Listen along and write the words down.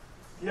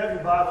If you have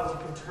your Bibles,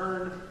 you can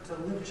turn to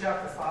Luke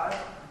chapter 5.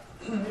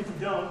 If you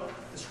don't,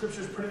 the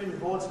scripture is printed in your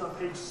bulletin on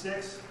page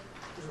 6.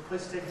 There's a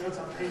place to take notes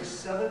on page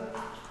 7.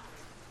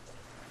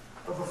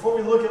 But before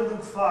we look at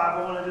Luke 5,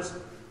 I want to just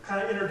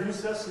kind of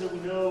introduce us so that we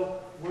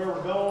know where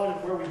we're going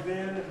and where we've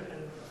been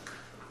and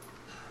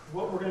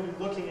what we're going to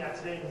be looking at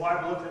today and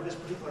why we're looking at this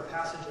particular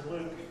passage in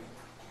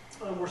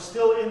Luke. We're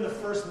still in the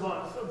first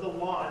month of the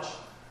launch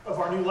of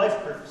our new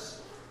life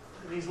groups.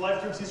 And these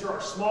life groups, these are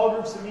our small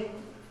groups that meet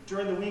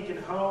during the week in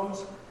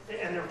homes,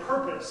 and the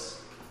purpose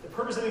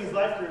of these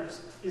life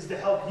groups is to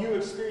help you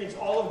experience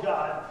all of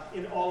God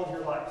in all of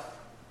your life.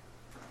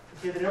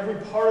 Okay, that every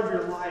part of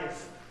your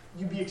life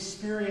you be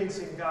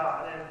experiencing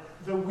God. And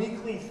the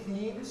weekly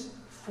themes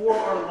for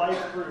our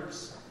life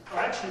groups are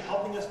actually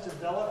helping us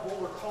develop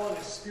what we're calling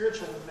a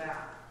spiritual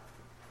map,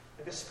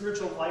 like a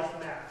spiritual life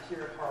map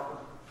here at Harbor.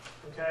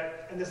 Okay?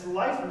 And this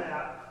life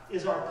map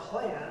is our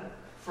plan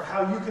for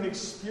how you can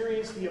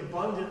experience the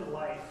abundant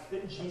life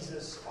that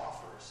Jesus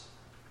offers.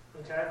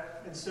 Okay?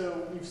 And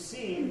so we've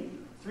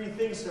seen 3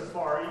 things so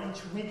far.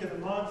 Each week of the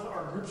month,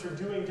 our groups are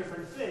doing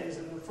different things.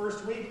 In the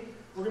first week,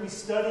 we're going to be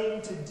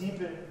studying to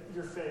deepen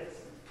your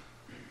faith.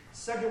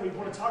 Second week,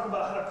 we're going to talk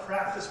about how to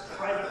practice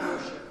private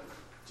worship,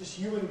 just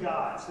you and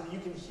God, so that you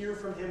can hear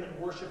from Him and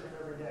worship Him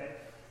every day.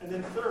 And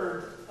then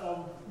third,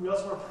 we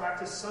also want to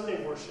practice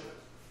Sunday worship.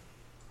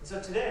 And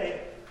so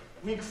today,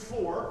 week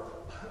 4,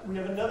 we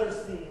have another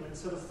theme. And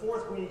so the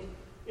 4th week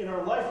in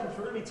our life groups,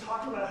 we're going to be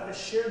talking about how to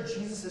share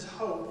Jesus'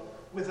 hope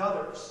with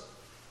others.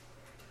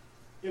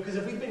 Because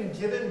if we've been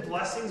given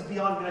blessings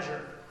beyond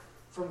measure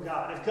from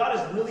God, if God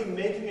is really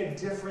making a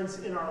difference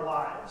in our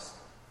lives,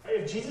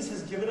 if Jesus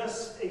has given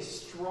us a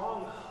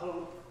strong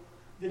hope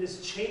that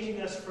is changing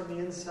us from the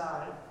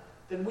inside,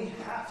 then we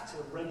have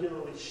to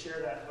regularly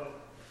share that hope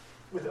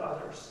with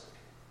others.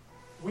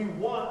 We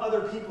want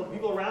other people, the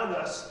people around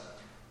us,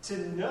 to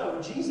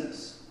know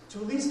Jesus, to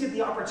at least get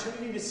the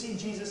opportunity to see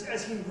Jesus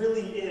as He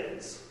really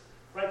is,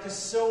 right? Because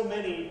so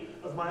many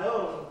of my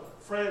own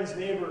friends,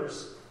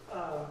 neighbors,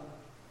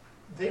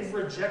 they've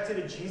rejected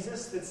a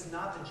Jesus that's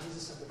not the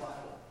Jesus of the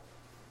Bible.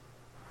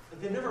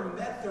 Like they've never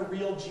met the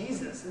real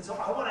Jesus. And so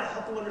I want to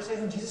help them understand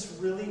who Jesus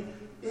really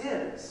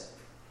is.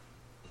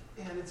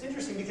 And it's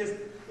interesting because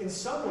in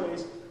some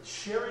ways,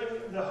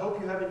 sharing the hope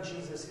you have in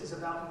Jesus is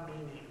about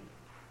meaning.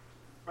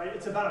 Right?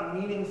 It's about a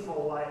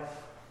meaningful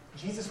life.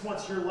 Jesus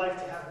wants your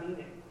life to have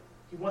meaning.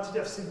 He wants it to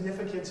have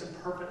significance and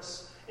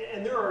purpose.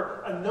 And there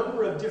are a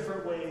number of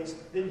different ways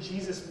that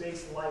Jesus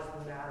makes life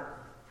matter.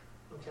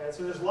 Okay,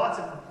 so there's lots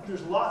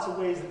of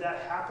ways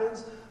that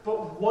happens,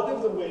 but one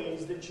of the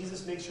ways that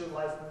Jesus makes your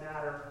life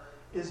matter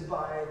is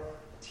by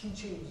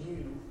teaching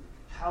you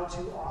how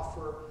to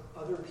offer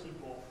other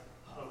people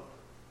hope.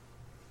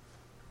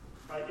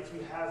 Right? If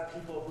you have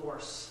people who are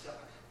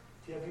stuck,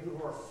 if you have people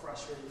who are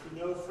frustrated,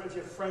 if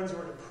you have friends who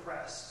are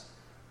depressed,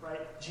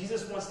 right?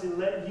 Jesus wants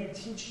to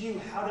teach you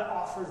how to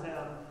offer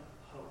them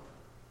hope.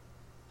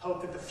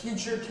 Hope that the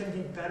future can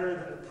be better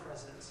than the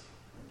present.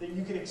 That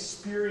you can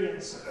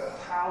experience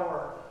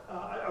power.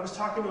 I was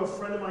talking to a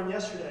friend of mine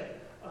yesterday.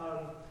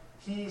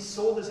 He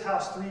sold his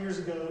house 3 years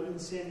ago in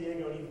San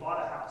Diego, and he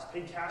bought a house,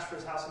 paid cash for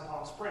his house in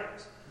Palm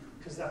Springs,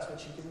 because that's what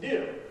you can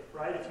do,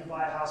 right? If you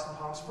buy a house in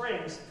Palm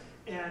Springs.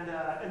 And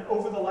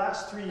over the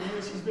last 3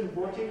 years, he's been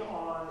working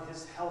on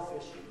his health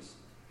issues.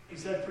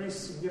 He's had pretty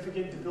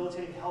significant,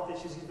 debilitating health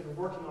issues. He's been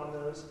working on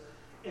those.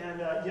 And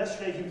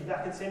yesterday, he was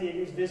back in San Diego.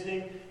 He was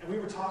visiting, and we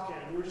were talking.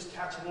 We were just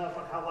catching up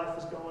on how life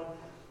was going.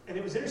 And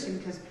it was interesting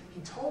because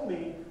he told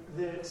me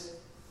that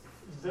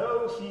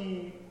though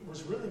he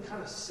was really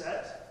kind of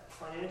set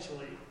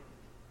financially,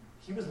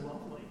 he was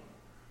lonely.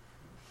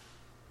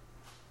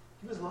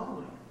 He was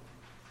lonely.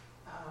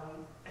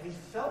 And he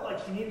felt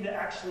like he needed to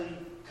actually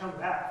come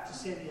back to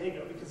San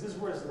Diego because this is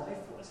where his life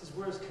was. This is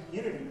where his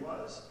community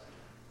was.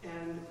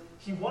 And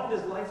he wanted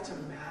his life to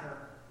matter.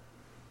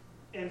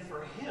 And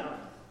for him,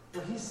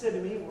 what he said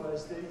to me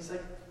was that he's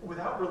like,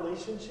 without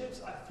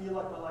relationships, I feel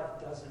like my life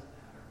doesn't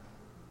matter.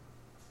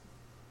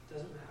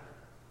 Doesn't matter.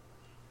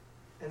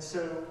 And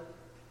so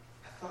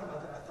I thought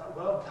about that. I thought,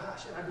 well,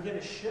 gosh, and I began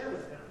to share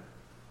with him.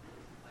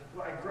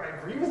 Like, well, I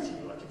agree with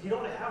you. Like, if you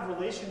don't have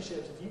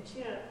relationships, if you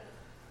can't,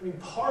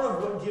 part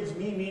of what gives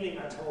me meaning,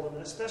 I told him,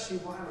 and especially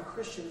why I'm a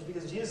Christian, is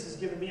because Jesus has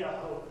given me a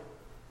hope,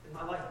 and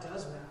my life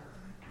does matter.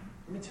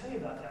 Let me tell you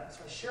about that.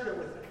 So I shared it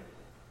with him.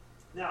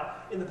 Now,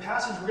 in the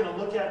passage we're going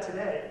to look at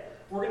today,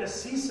 we're going to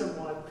see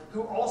someone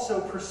who also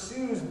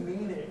pursues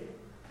meaning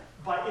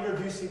by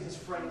introducing his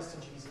friends to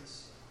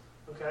Jesus.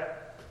 Okay?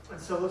 And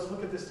so let's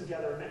look at this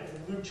together.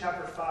 In Luke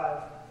chapter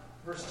 5,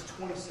 verses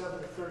 27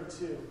 to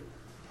 32.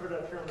 Put it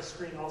up here on the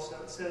screen also.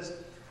 It says,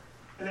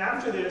 "And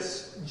after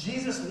this,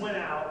 Jesus went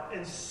out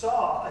and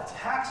saw a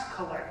tax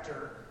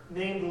collector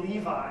named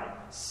Levi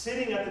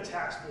sitting at the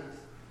tax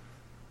booth.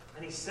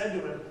 And he said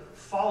to him,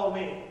 'Follow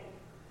me.'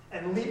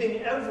 And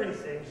leaving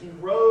everything, he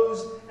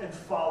rose and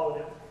followed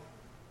him.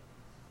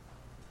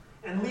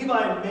 And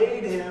Levi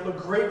made him a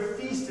great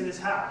feast in his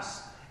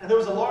house. And there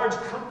was a large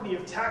company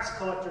of tax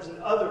collectors and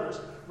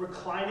others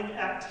reclining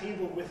at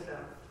table with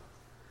them.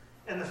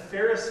 And the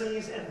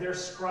Pharisees and their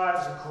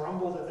scribes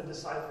grumbled at the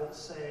disciples,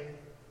 saying,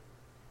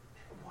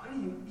 "Why do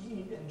you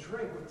eat and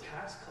drink with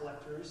tax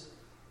collectors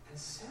and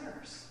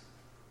sinners?"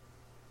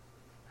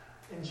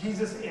 And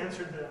Jesus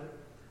answered them,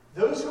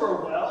 "Those who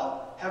are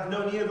well have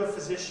no need of a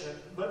physician,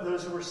 but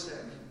those who are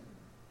sick.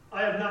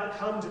 I have not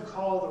come to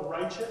call the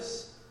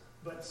righteous,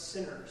 but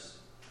sinners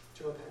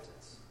to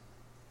repentance."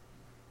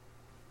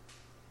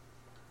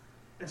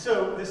 And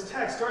so this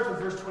text starts with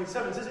verse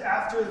 27. It says,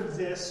 after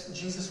this,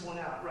 Jesus went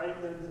out, right?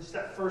 It's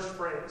that first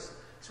phrase.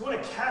 So we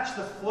want to catch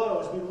the flow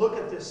as we look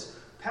at this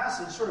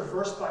passage, sort of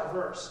verse by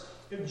verse.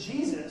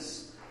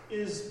 Jesus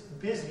is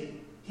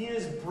busy. He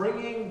is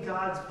bringing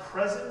God's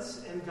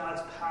presence and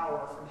God's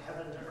power from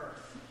heaven to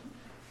earth.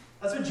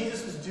 That's what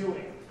Jesus was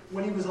doing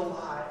when he was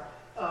alive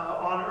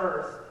on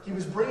earth. He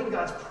was bringing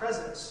God's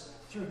presence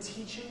through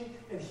teaching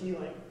and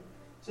healing.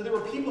 So there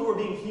were people who were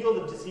being healed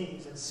of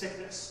disease and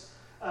sickness.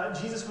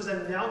 Jesus was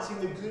announcing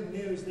the good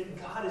news that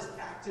God is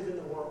active in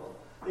the world,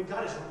 that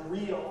God is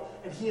real,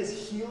 and he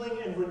is healing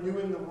and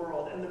renewing the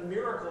world. And the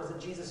miracles that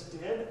Jesus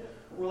did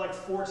were like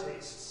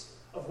foretastes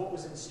of what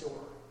was in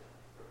store.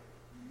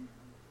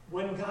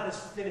 When God is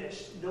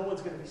finished, no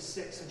one's going to be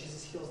sick, so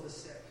Jesus heals the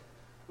sick.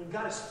 When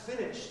God is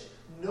finished,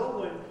 no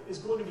one is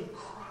going to be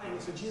crying,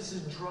 so Jesus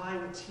is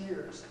drying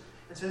tears.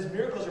 And so his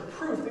miracles are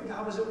proof that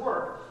God was at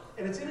work.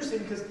 And it's interesting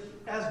because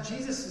as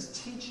Jesus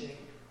is teaching,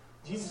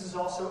 Jesus is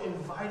also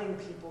inviting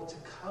people to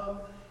come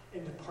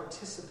and to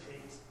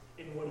participate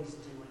in what he's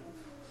doing.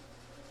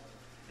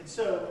 And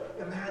so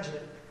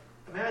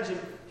imagine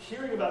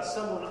hearing about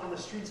someone on the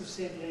streets of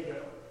San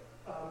Diego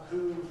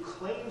who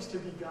claims to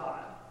be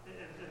God.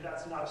 And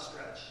that's not a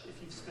stretch.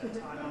 If you've spent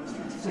time on the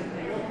streets of San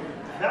Diego,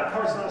 that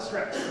part's not a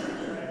stretch.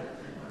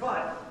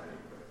 Right?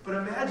 But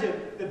imagine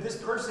that this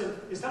person,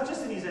 it's not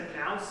just that he's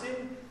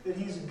announcing that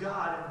he's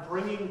God and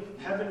bringing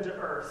heaven to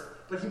earth,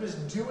 but he was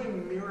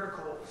doing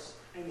miracles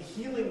and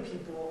healing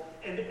people,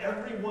 and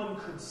everyone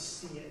could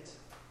see it.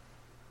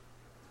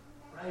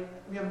 Right?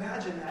 I mean,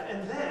 imagine that.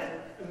 And then,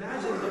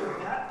 imagine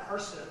that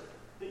person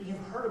that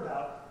you've heard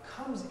about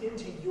comes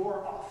into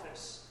your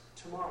office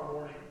tomorrow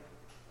morning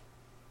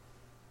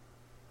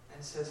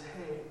and says,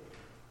 "Hey,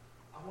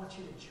 I want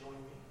you to join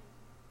me."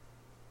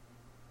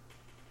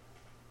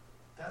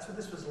 That's what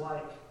this was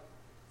like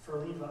for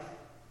Levi.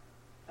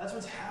 That's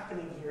what's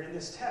happening here in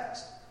this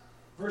text.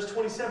 Verse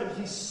 27,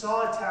 he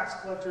saw a tax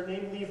collector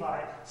named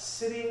Levi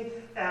sitting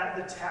at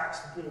the tax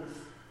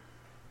booth.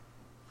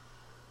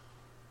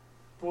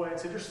 Boy,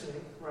 it's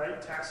interesting,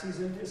 right? Tax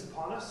season is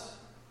upon us,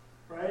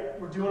 right?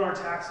 We're doing our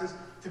taxes.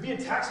 To be a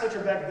tax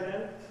collector back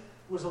then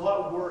was a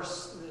lot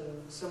worse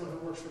than someone who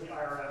works for the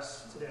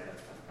IRS today.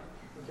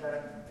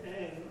 Okay?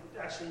 And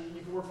actually,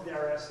 you can work for the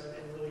IRS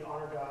and really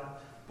honor God.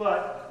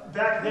 But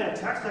back then,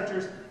 tax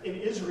collectors in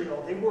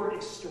Israel, they were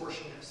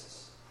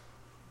extortionists.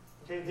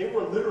 Okay? They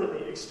were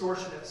literally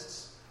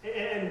extortionists.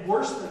 And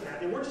worse than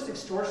that, they weren't just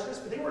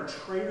extortionists, but they were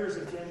traitors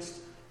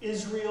against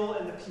Israel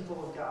and the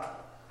people of God.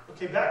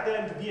 Okay, back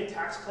then, to be a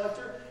tax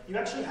collector, you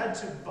actually had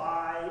to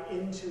buy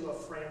into a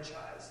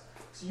franchise.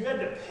 So you had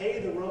to pay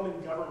the Roman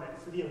government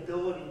for the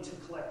ability to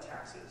collect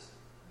taxes.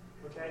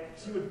 Okay?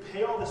 So you would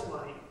pay all this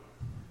money.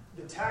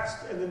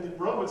 And then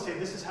Rome would say,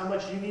 this is how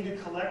much you need to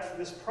collect for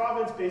this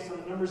province based on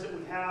the numbers that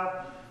we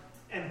have.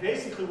 And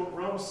basically what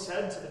Rome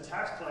said to the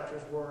tax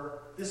collectors were,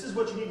 this is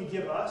what you need to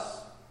give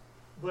us,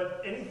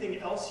 but anything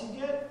else you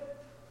get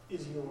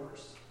is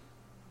yours.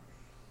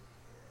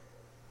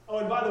 Oh,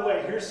 and by the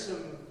way, here's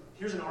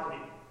an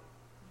army.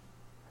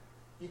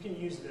 You can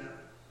use them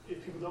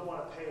if people don't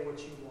want to pay what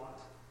you want.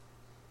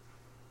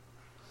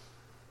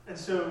 And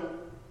so,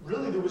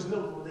 really, there was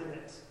no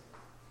limit.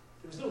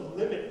 There was no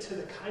limit to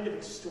the kind of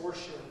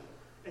extortion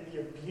and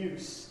the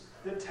abuse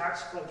that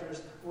tax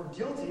collectors were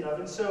guilty of.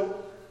 And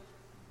so,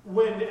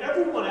 when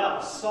everyone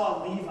else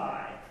saw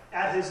Levi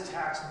at his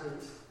tax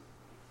booth,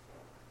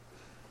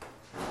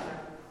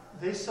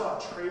 they saw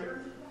a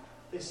traitor,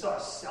 they saw a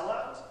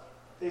sellout,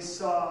 they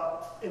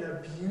saw an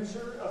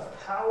abuser of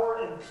power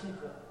and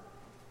people.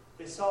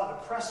 They saw an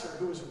oppressor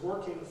who was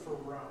working for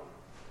Rome.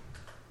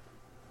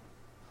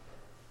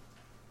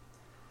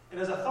 And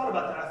as I thought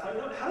about that, I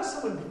thought, how does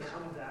someone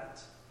become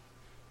that?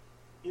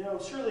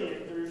 Surely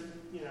there's,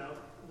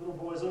 little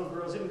boys, little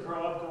girls didn't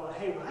grow up going,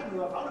 hey, when I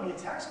grow up, I want to be a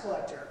tax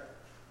collector.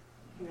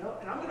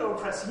 And I'm going to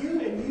oppress you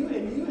and you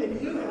and you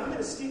and you, and I'm going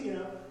to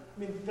steal,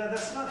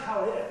 that's not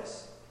how it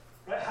is.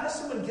 Right? How does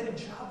someone get a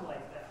job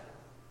like that?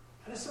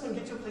 How does someone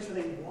get to a place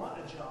where they want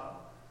a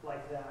job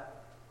like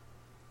that?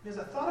 And as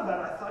I thought about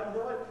it, I thought, you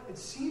know what? It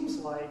seems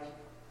like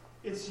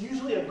it's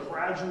usually a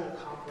gradual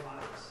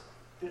compromise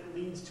that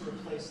leads to a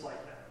place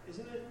like that,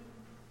 isn't it?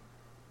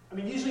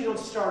 Usually you don't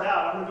start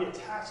out, I'm going to be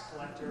a tax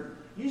collector.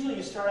 Usually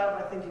you start out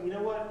by thinking, you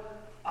know what?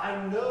 I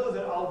know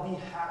that I'll be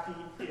happy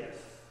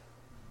if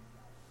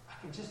I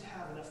can just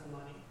have enough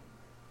money.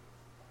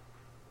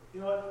 You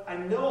know what? I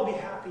know I'll be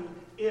happy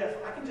if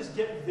I can just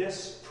get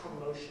this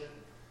promotion.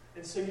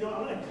 And so, I'm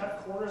going to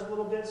cut corners a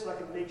little bit so I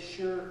can make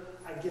sure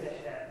I get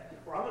ahead.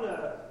 Or I'm going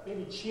to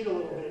maybe cheat a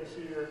little bit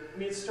here.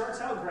 It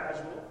starts out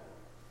gradual.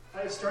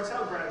 Right? It starts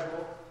out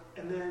gradual,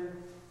 and then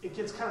it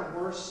gets kind of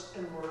worse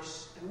and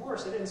worse and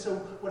worse. And so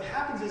what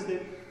happens is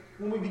that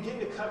when we begin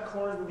to cut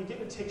corners, we begin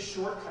to take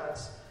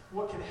shortcuts,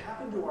 what can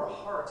happen to our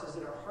hearts is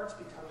that our hearts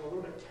become a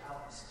little bit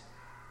calloused.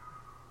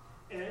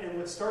 And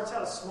what starts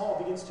out small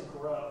begins to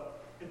grow.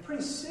 And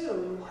pretty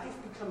soon, life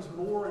becomes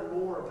more and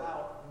more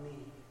about me.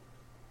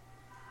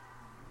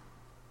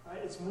 Right?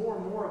 It's more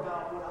and more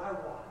about what I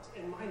want.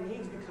 And my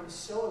needs become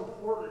so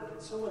important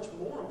and so much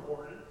more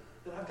important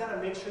that I've got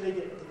to make sure they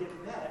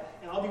get met.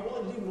 And I'll be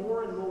willing to do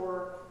more and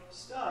more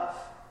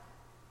stuff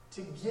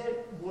to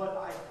get what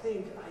I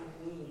think I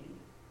need.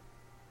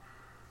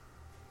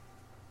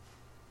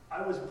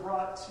 I was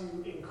brought to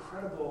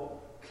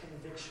incredible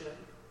conviction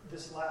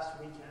this last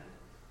weekend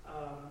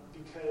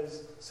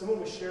because someone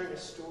was sharing a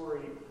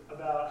story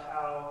about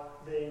how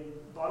they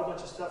bought a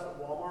bunch of stuff at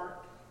Walmart,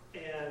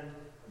 and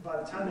by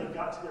the time they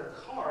got to their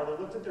car, they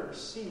looked at their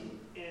receipt,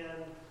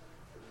 and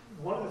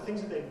one of the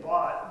things that they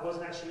bought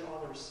wasn't actually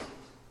on the receipt.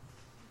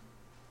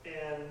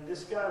 And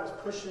this guy was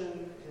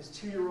pushing his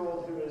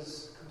 2-year-old who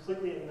was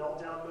completely in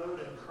meltdown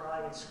mode and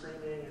crying and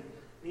screaming and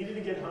needed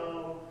to get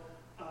home.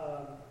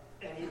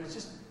 And he was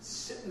just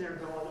sitting there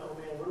going, oh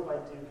man, what do I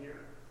do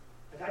here?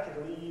 Like, I could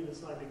leave,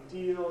 it's not a big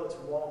deal, it's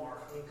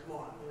Walmart. I mean, come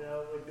on,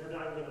 like they're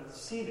not even going to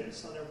see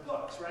this on their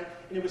books, right?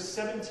 And it was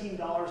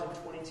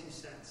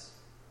 $17.22.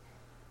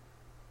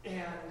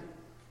 And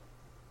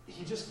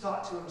he just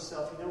thought to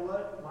himself, you know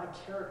what? My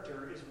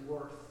character is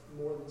worth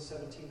more than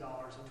 $17.22.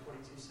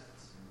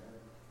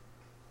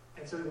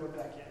 And so he went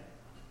back in.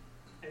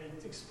 And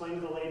he explained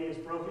to the lady it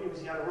was broken.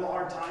 He had a real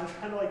hard time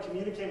trying to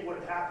communicate what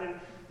had happened.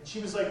 And she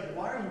was like,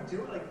 why are you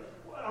doing,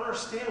 I don't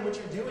understand what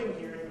you're doing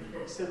here.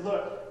 And he said,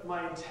 look,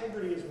 my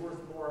integrity is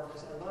worth more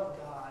because I love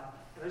God,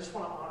 and I just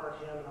want to honor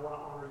him, and I want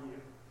to honor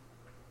you.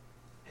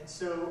 And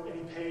so, and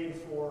he paid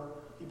for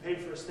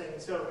his thing.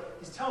 And so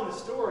he's telling the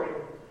story,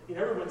 and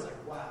everyone's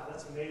like, wow,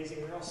 that's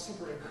amazing. They're all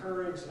super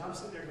encouraged, and I'm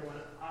sitting there going,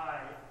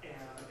 I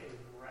am a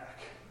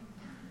wreck.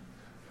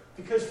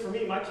 Because for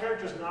me, my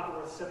character is not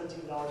worth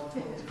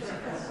 $17.22.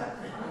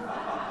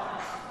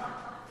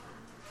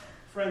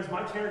 Friends,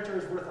 my character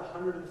is worth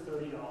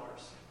 $130.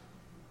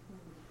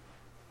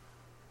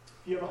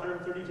 If you have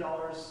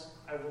 $130,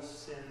 I will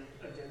sin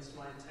against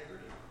my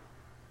integrity.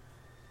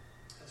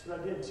 That's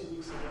what I did 2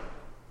 weeks ago.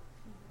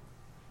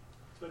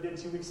 That's what I did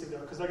 2 weeks ago,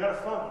 because I got a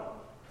phone.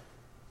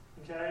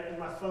 Okay? And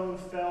my phone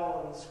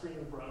fell and the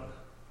screen broke.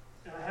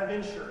 And I have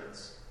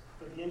insurance,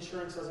 but the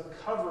insurance doesn't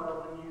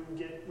cover when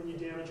you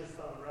damage your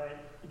phone, right?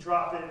 You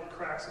drop it, it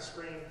cracks the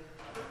screen.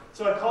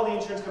 So I call the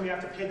insurance company, I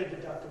have to pay the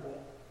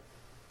deductible.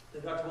 The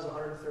deductible is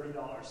 $130.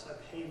 I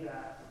paid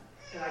that,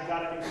 and I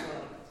got a new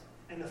phone.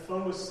 And the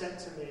phone was sent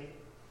to me,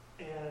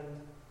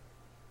 and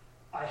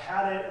I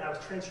had it, and I was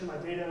transferring my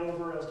data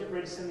over. I was getting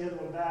ready to send the other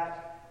one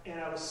back, and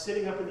I was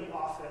sitting up in the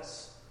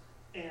office,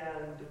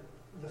 and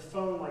the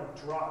phone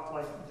dropped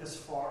this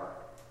far,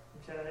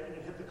 okay, and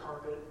it hit the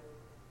carpet.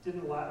 It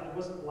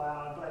wasn't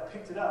loud, but I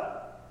picked it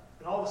up,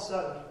 and all of a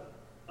sudden,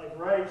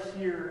 right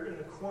here in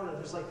the corner,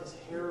 there's this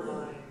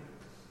hairline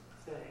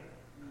thing,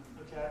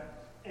 okay,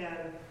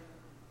 and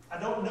I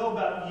don't know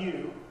about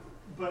you,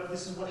 but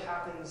this is what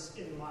happens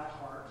in my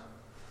heart.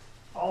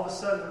 All of a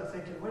sudden, I'm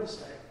thinking, wait a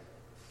second.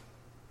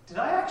 Did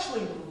I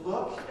actually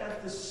look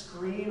at the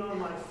screen on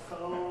my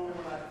phone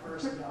when I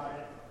first got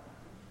it?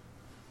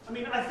 I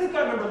mean, I think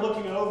I remember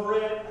looking over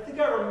it. I think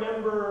I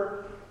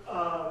remember,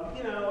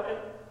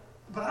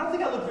 but I don't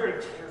think I looked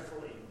very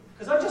carefully,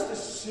 because I just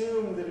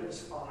assumed that it was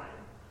fine.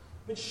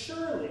 But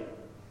surely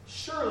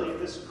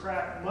this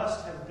crack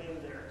must have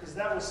been there, because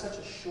that was such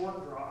a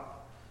short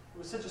drop. It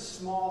was such a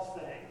small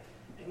thing.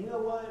 And you know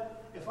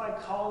what? If I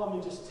call them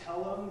and just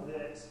tell them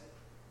that,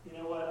 you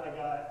know what,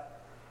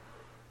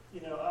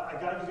 you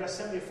guys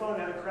sent me a phone, I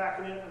had a crack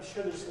in it, I'm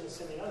sure they're just going to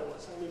send me another one.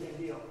 It's not going to be a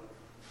big deal.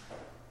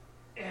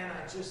 And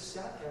I just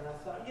sat there and I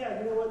thought, yeah,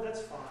 you know what,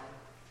 that's fine.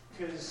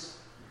 Because,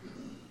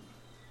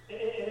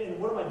 and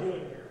what am I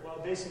doing here? Well,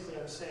 basically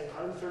I'm saying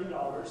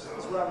 $130 is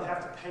what I would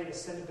have to pay to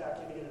send it back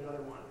in to get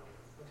another one.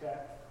 Okay?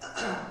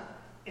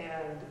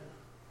 And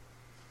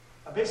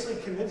I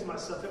basically convinced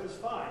myself it was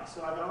fine.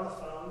 So I got on the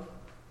phone.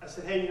 I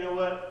said, hey, you know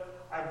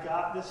what? I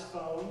got this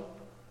phone,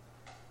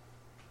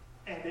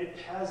 and it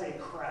has a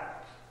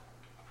crack.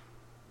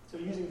 So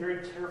using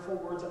very careful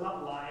words, I'm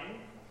not lying.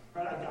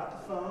 Right? I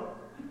got the phone,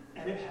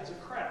 and it has a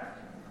crack.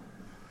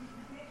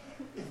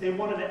 If they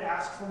wanted to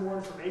ask for more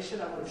information,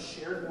 I would have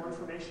shared more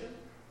information.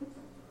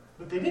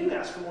 But they didn't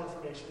ask for more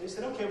information. They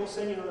said, okay, we'll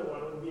send you another one.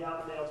 It'll be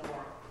out in the mail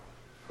tomorrow.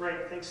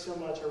 Great, thanks so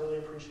much. I really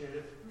appreciate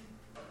it.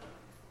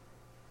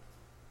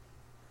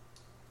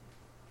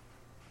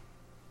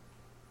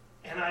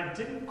 And I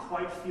didn't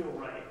quite feel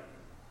right,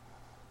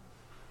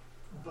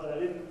 but I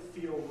didn't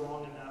feel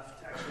wrong enough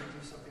to actually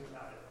do something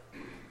about it.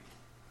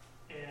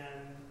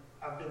 And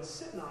I've been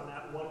sitting on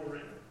that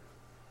wondering.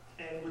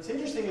 And what's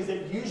interesting is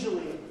that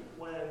usually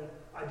when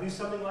I do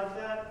something like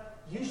that,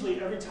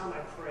 usually every time I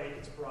pray,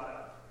 it's brought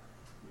up.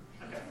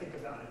 I think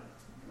about it.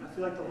 I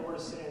feel like the Lord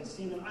is saying,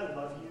 Stephen, I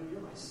love you.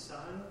 You're my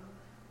son.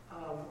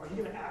 Are you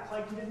going to act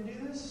like you didn't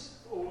do this?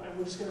 And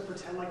we're just going to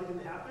pretend like it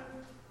didn't happen?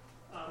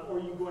 Or are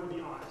you going to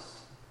be honest?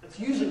 That's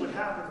usually what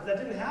happens. But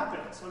that didn't happen.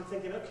 So I'm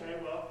thinking, okay,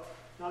 well,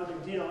 not a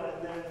big deal.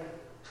 And then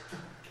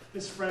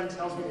this friend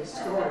tells me this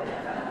story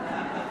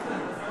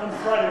on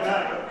Friday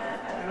night.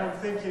 And I'm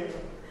thinking,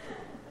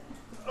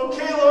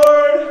 okay,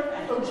 Lord,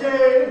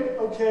 okay.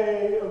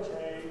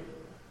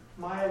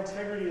 My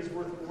integrity is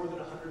worth more than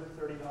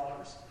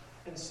 $130.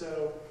 And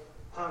so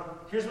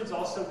here's what's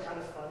also kind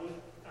of funny.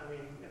 I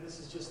mean, and this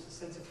is just the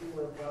sense of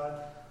humor of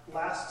God.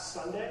 Last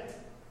Sunday,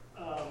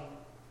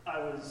 I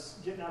was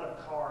getting out of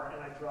a car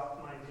and I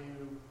dropped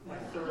my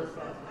third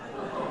phone.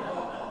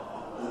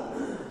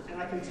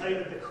 And I can tell you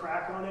that the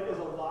crack on it is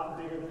a lot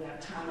bigger than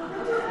that tiny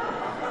little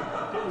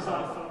phone. It was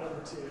on phone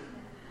number 2.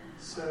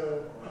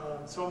 So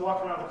I'm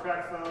walking around with a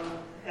cracked phone,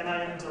 and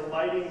I am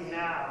delighting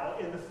now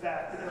in the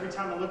fact that every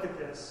time I look at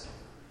this,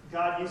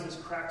 God uses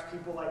cracked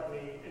people like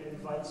me and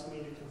invites me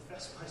to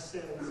confess my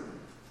sins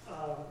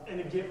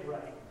and to get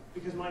right.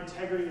 Because my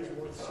integrity is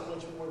worth so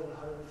much more than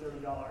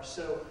 $130.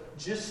 So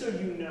just so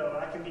you know,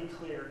 I can be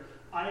clear,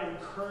 I am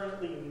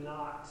currently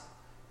not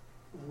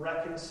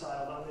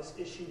reconciled on this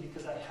issue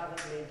because I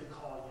haven't made the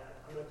call yet.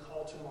 I'm going to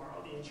call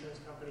tomorrow, the insurance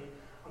company.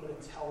 I'm going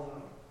to tell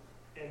them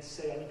and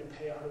say I need to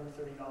pay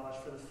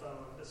 $130 for the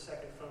phone, the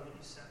second phone that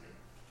you sent me.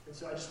 And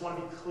so I just want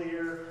to be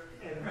clear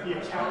and be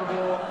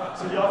accountable.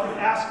 So y'all can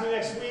ask me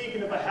next week,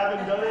 and if I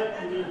haven't done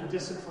it, you need to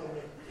discipline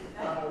me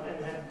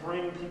and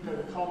bring people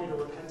to call me to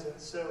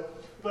repentance.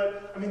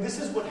 But I mean, this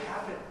is what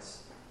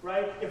happens,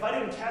 right? If I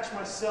didn't catch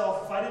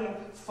myself, if I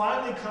didn't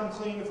finally come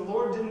clean, if the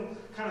Lord didn't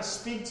kind of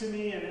speak to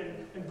me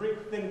and bring,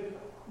 then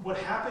what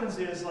happens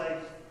is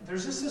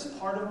there's just this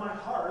part of my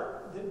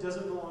heart that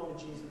doesn't belong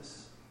to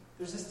Jesus.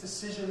 There's this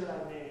decision that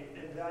I made,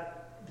 and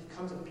that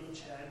becomes a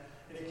beachhead,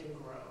 and it can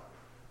grow.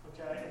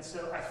 Okay? And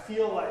so I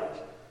feel like,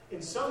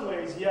 in some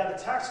ways, the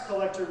tax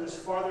collector was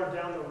farther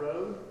down the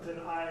road than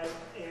I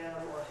am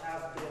or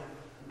have been,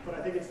 but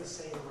I think it's the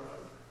same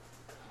road.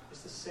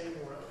 It's the same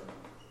road.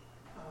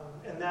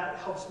 And that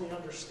helps me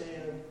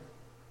understand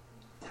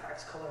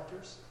tax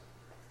collectors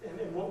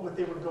and what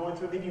they were going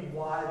through, maybe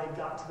why they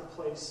got to the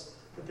place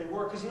that they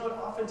were. Because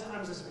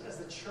oftentimes as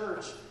the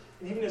church,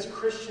 and even as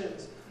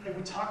Christians,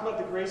 we talk about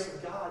the grace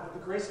of God, but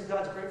the grace of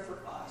God is great for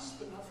us,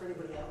 but not for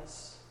anybody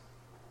else.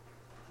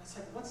 And it's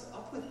what's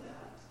up with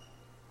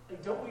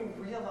that? Don't we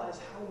realize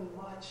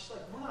how much,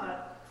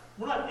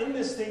 we're not in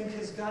this thing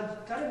because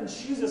God didn't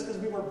choose us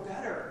because we were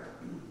better,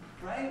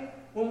 right?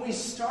 When we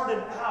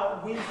started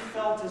out, we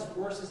felt as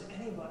worse as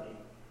anybody.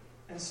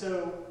 And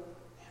so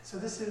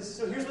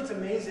here's what's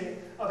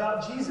amazing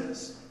about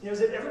Jesus, is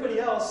that everybody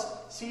else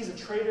sees a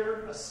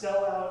traitor, a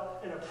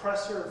sellout, an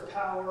oppressor of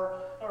power,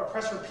 or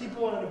oppressor of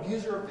people, and an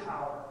abuser of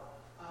power.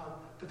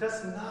 But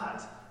that's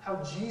not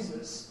how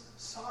Jesus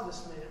saw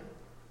this man.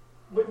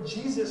 What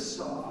Jesus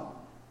saw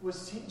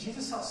was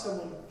Jesus saw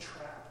someone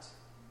trapped.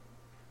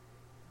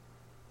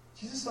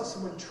 Jesus saw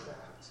someone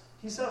trapped.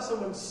 He saw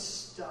someone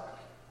stuck,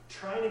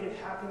 trying to get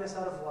happiness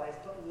out of life,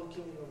 but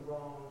looking in the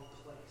wrong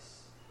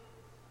place.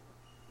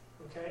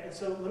 Okay? And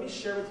so let me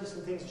share with you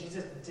some things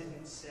Jesus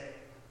didn't say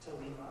to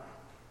Levi.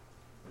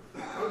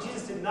 What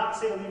Jesus did not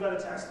say to Levi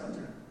the tax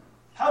collector.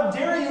 How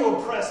dare you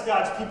oppress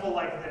God's people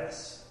like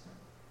this?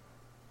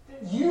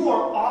 You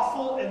are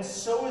awful, and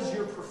so is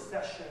your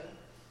profession.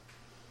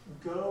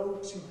 Go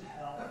to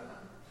hell.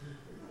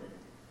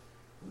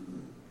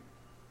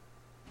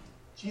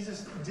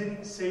 Jesus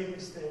didn't say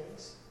these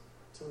things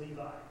to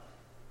Levi.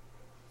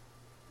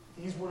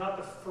 These were not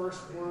the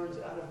first words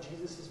out of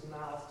Jesus'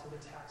 mouth to the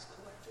tax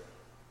collector.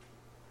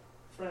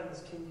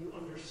 Friends, can you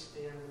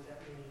understand what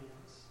that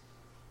means?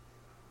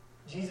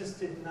 Jesus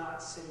did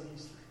not say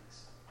these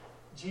things.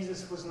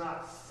 Jesus was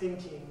not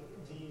thinking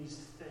these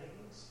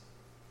things.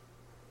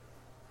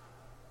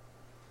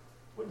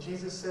 What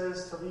Jesus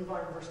says to Levi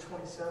in verse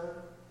 27,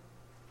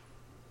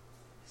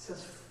 he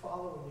says,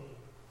 follow me.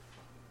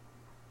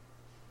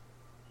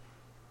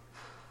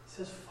 He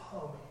says,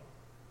 follow me.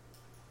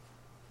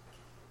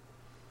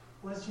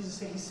 What does Jesus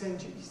say? He's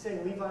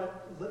saying, Levi,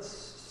 let's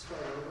start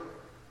over.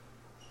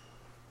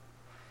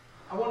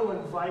 I want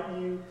to invite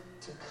you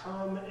to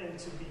come and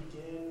to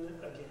begin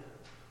again.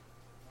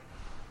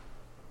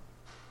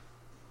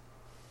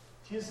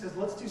 Jesus says,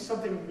 let's do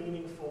something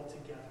meaningful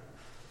together.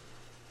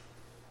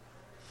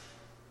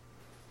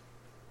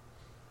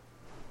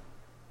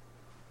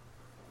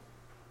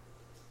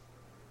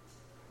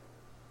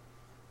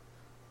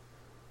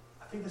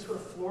 I think this would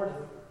have floored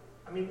him.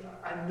 I mean,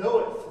 I know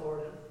it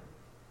floored him.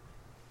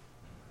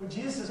 What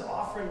Jesus is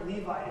offering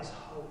Levi is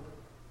hope.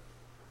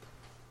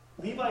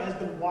 Levi has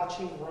been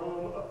watching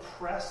Rome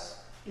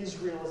oppress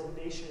Israel as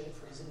a nation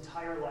for his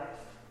entire life.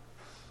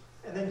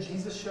 And then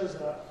Jesus shows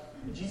up.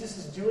 Jesus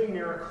is doing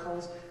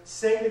miracles,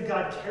 saying that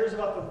God cares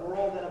about the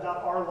world and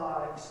about our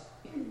lives.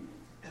 And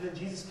then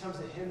Jesus comes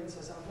to him and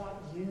says, I want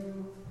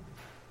you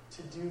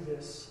to do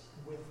this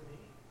with me.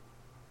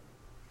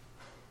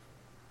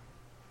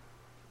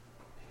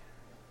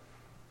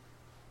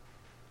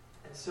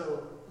 And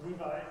so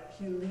Levi,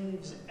 he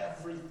leaves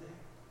everything.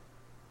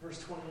 Verse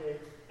 28.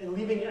 And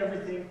leaving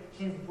everything,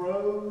 he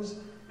rose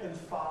and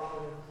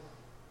followed him.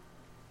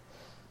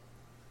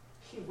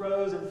 He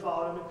rose and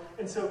followed him.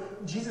 And so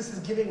Jesus is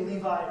giving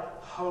Levi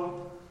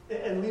hope.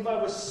 And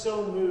Levi was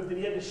so moved that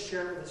he had to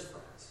share it with his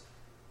friends.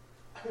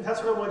 I mean,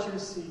 that's what I want you to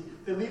see.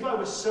 That Levi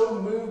was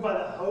so moved by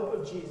the hope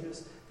of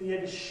Jesus that he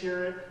had to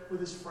share it with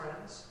his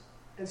friends.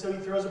 And so he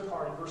throws a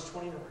party, verse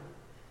 29.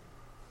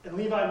 And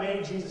Levi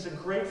made Jesus a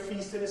great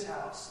feast in his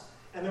house.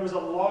 And there was a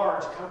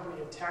large company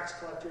of tax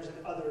collectors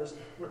and others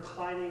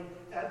reclining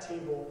at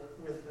table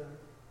with them.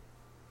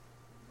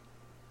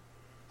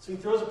 So he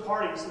throws a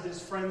party so that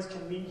his friends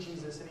can meet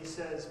Jesus. And he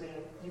says, man,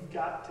 you've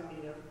got to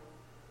meet him.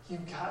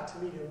 You've got to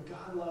meet him.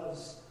 God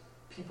loves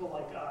people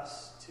like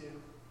us too.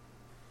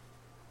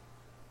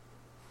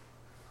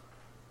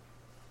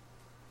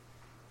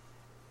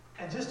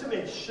 And just to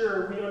make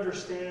sure we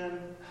understand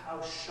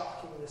how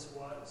shocking this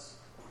was,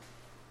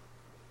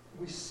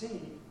 we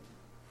see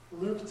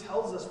Luke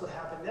tells us what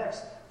happened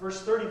next.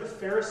 Verse 30, the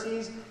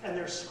Pharisees and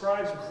their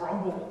scribes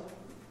grumbled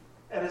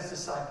at his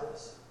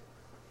disciples.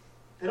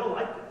 They don't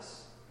like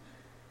this.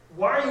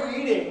 Why are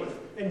you eating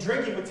and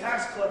drinking with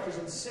tax collectors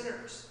and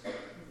sinners?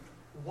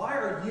 Why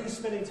are you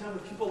spending time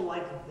with people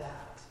like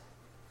that?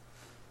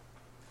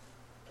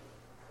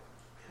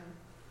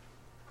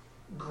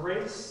 And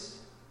grace,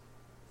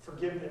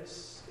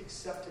 forgiveness,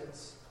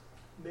 acceptance,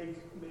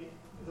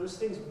 those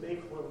things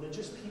make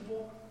religious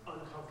people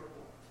uncomfortable.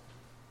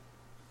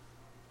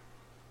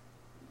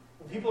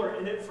 When people are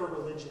in it for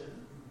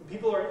religion, when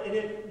people are in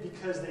it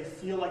because they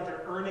feel like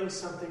they're earning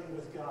something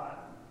with God,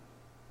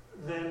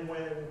 then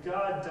when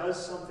God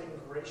does something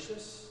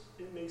gracious,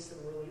 it makes them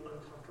really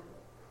uncomfortable.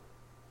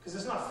 Because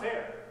it's not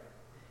fair.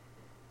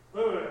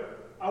 Wait.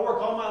 I work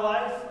all my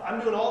life,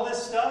 I'm doing all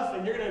this stuff,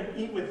 and you're going to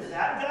eat with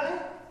that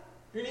guy?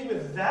 You're going to eat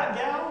with that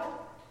gal?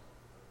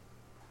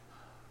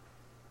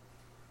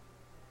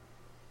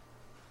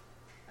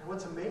 And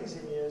what's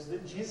amazing is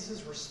that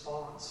Jesus'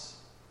 response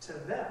to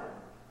them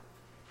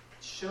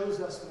shows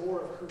us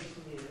more of who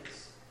he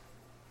is.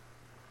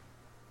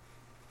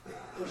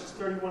 Verses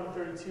 31 and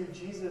 32,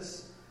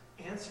 Jesus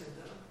answered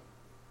them.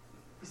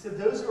 He said,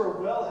 those who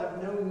are well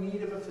have no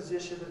need of a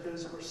physician, but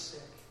those who are sick.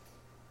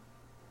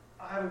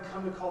 I haven't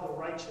come to call the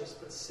righteous,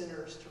 but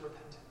sinners to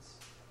repentance.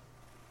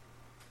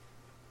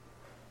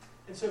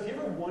 And so if you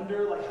ever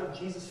wonder how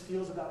Jesus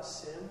feels about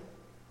sin,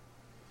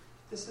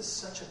 this is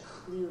such a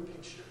clear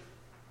picture.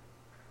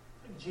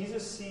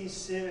 Jesus sees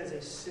sin as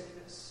a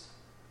sickness,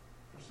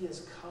 and he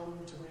has come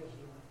to bring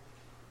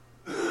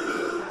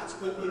healing. That's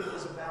what it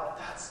is about.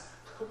 That's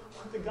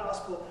what the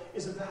gospel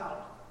is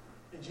about.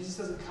 And Jesus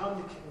doesn't come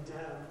to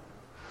condemn.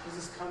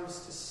 Jesus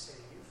comes to save.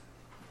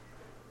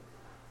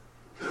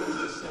 He comes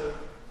to save.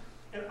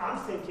 And I'm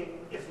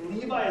thinking, if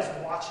Levi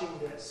is watching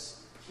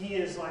this, he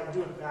is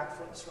doing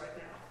backflips right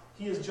now.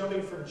 He is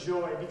jumping for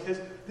joy because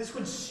this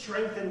would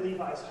strengthen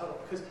Levi's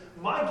hope. Because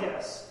my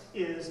guess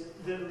is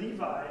that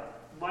Levi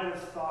might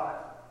have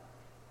thought,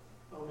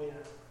 oh man,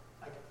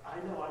 I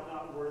know I'm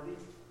not worthy,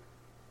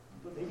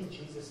 but maybe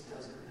Jesus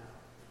doesn't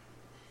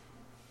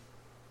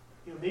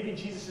know. Maybe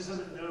Jesus just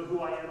doesn't know who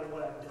I am and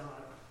what I've done.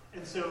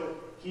 And so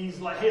he's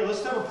like, hey,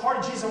 let's have a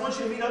party. Jesus, I want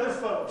you to meet other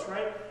folks,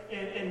 right?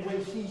 And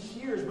when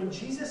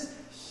Jesus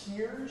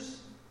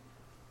hears,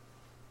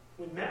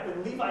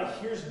 when Levi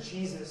hears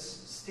Jesus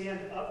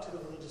stand up to the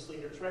religious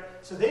leaders, right?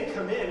 So they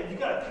come in, and you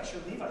got to picture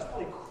Levi's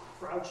probably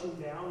crouching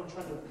down and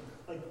trying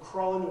to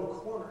crawl into a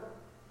corner,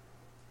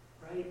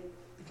 right?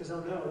 Because, oh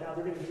no, now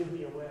they're going to give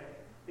me away.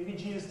 Maybe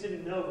Jesus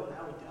didn't know, but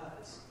now he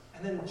does.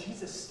 And then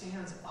Jesus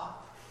stands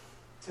up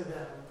to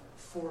them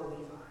for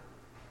Levi.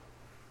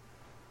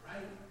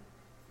 Right?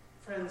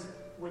 Friends,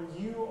 when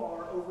you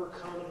are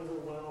overcome and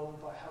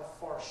overwhelmed by how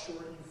far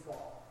short you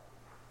fall,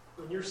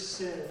 when your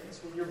sins,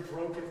 when your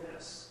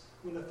brokenness,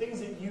 when the things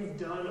that you've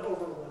done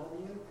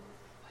overwhelm you,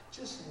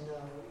 just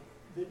know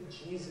that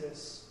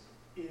Jesus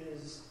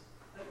is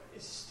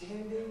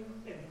standing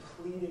and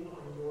pleading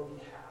on your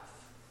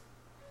behalf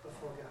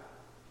before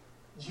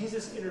God.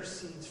 Jesus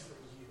intercedes for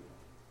you.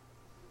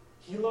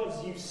 He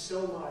loves you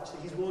so much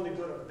that he's willing to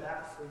go to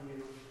bat for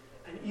you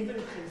and even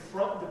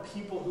confront the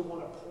people who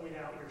want to point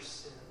out your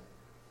sin.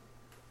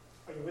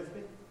 Are you with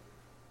me?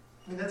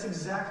 I mean, that's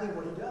exactly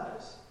what he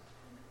does.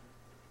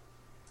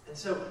 And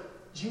so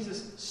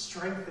Jesus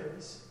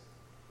strengthens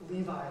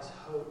Levi's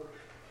hope.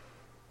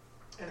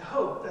 And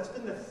hope, that's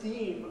been the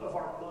theme of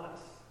our month,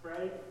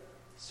 right?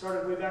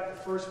 Started way back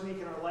the first week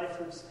in our life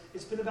groups.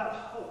 It's been about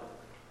hope,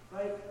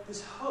 right?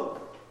 This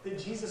hope that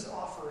Jesus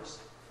offers,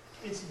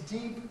 it's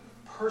deep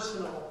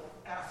personal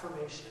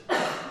affirmation.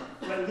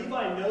 Right?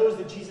 Levi knows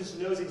that Jesus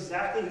knows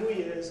exactly who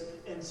he is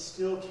and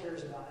still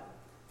cares about him.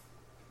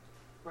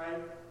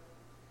 Right?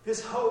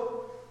 This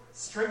hope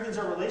strengthens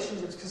our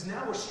relationships because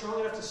now we're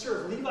strong enough to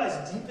serve.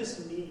 Levi's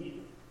deepest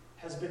need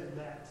has been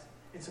met.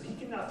 And so he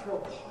can now throw a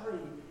party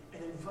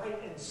and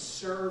invite and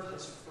serve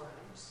his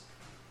friends.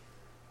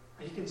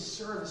 He can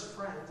serve his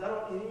friends. I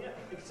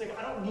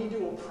don't need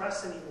to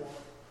oppress anymore.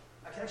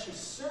 I can actually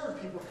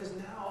serve people because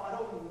now I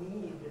don't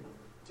need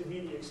to be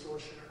the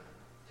extortioner.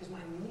 because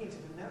my needs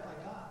have been met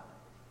by God.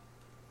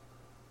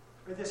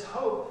 Right? This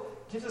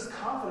hope gives us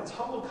confidence,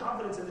 humble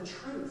confidence in the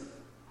truth.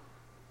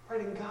 Right?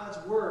 In God's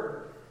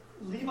word.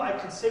 Levi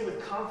could say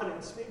with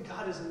confidence,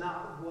 God is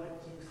not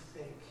what you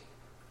think.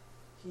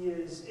 He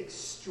is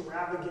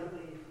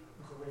extravagantly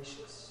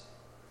gracious.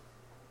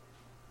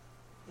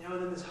 And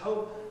then this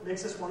hope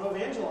makes us want to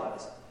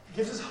evangelize. It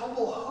gives us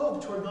humble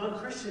hope toward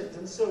non-Christians.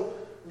 And so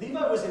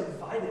Levi was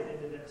invited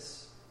into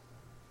this.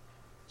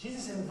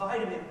 Jesus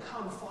invited him,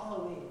 come,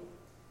 follow me.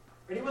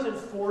 Right? He wasn't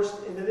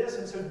forced into this,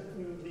 and so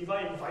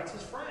Levi invites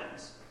his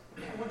friends.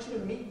 I want you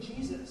to meet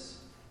Jesus.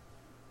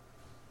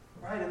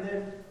 Right? And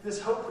then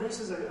this hope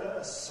produces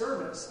a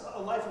service,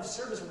 a life of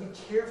service where we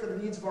care for the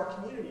needs of our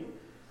community.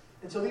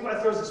 And so Levi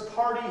throws this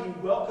party, he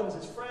welcomes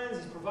his friends,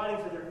 he's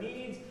providing for their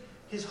needs.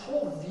 His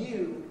whole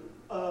view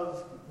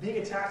of being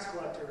a tax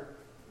collector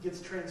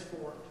gets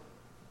transformed.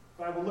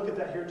 Right? We'll look at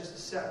that here in just a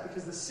sec,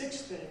 because the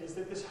sixth thing is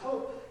that this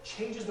hope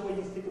changes the way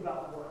you think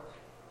about work.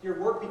 Your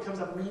work becomes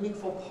a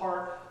meaningful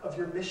part of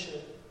your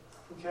mission.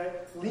 Okay?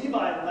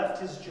 Levi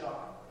left his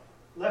job,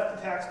 left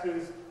the tax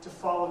booth to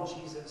follow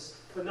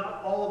Jesus, but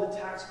not all of the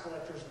tax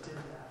collectors did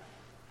that.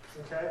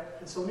 Okay?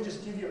 And so let me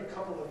just give you a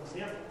couple of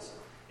examples.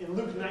 In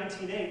Luke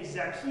 19:8,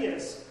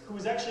 Zacchaeus, who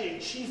was actually a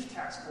chief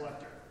tax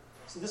collector.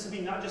 So this would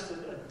be not just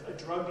a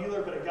drug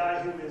dealer, but a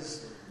guy who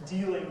is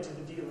dealing to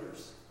the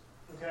dealers.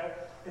 Okay?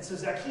 And so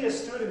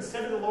Zacchaeus stood and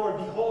said to the Lord,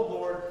 behold,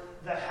 Lord,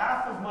 the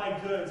half of my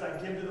goods I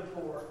give to the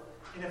poor,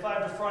 and if I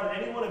have defrauded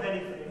anyone of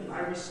anything, I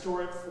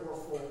restore it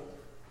fourfold.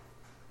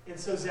 And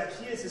so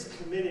Zacchaeus is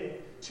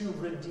committing to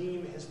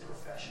redeem his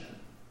profession.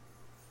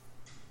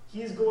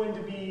 He is going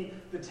to be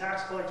the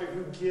tax collector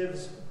who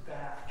gives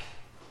back,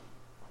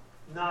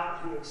 not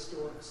who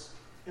extorts.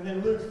 And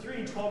then Luke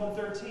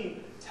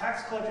 3:12-13,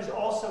 tax collectors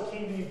also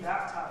came to be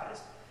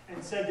baptized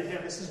and said to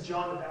him, this is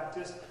John the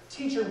Baptist,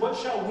 teacher, what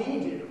shall we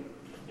do?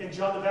 And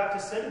John the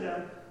Baptist said to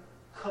them,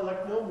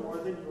 collect no more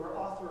than you are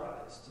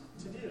authorized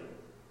to do.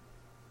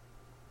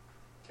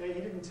 Okay, he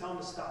didn't tell them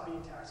to stop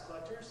being tax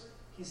collectors.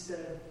 He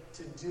said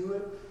to do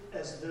it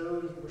as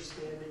though you were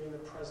standing in the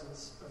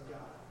presence of God.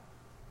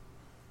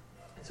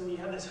 And so when you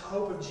have this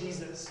hope of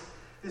Jesus,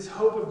 this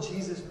hope of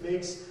Jesus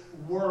makes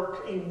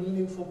work a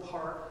meaningful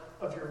part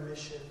of your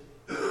mission.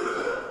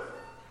 I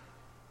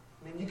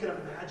mean, you can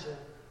imagine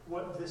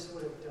what this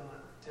would have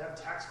done to have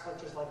tax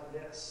collectors like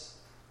this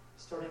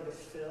starting to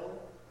fill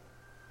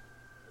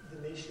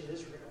the nation of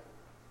Israel.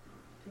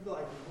 People are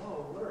like,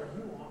 whoa, what are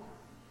you on?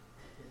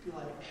 Be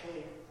like,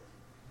 hey,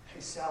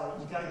 Sally,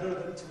 you got to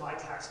go to my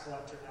tax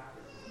collector now.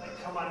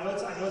 Like, come on, I know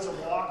it's a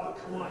walk,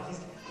 but come on,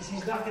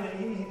 he's not going to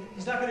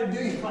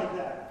do you like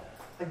that.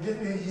 Like,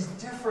 he's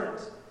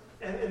different.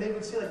 And they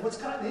would say, like, what's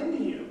gotten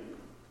into you?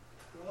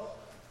 Well,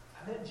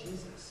 I met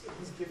Jesus, and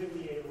he's given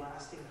me a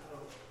lasting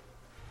hope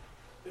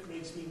that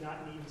makes me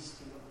not need to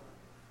steal.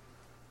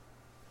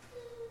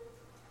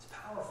 It's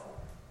powerful.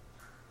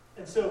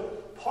 And so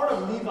part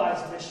of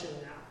Levi's mission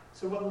now,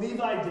 so what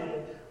Levi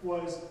did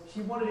was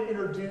he wanted to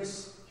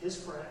introduce his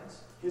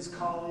friends, his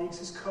colleagues,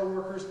 his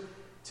co-workers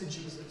to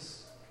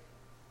Jesus.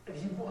 And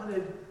he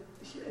wanted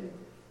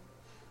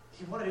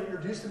to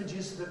introduce them to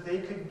Jesus so that they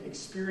could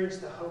experience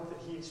the hope that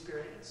he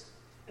experienced.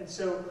 And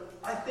so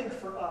I think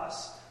for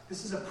us,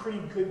 this is a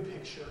pretty good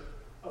picture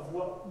of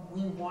what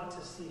we want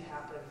to see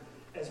happen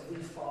as we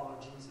follow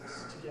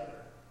Jesus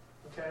together.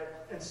 Okay?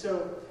 And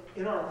so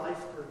in our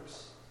life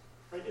groups,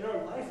 right, we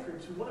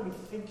want to be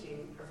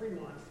thinking every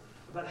month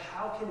about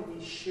how can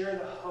we share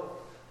the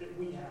hope that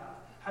we have.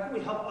 How can we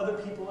help other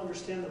people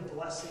understand the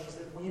blessings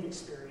that we've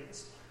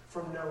experienced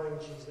from knowing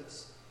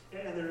Jesus?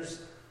 And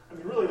there's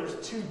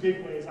two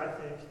big ways, I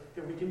think,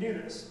 that we can do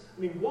this.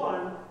 I mean,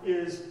 one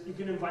is you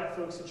can invite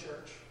folks to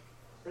church.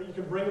 Right? You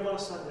can bring them on a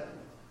Sunday.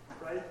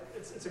 Right?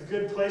 It's a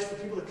good place for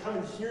people to come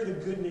and hear the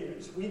good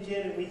news week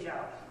in and week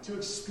out, to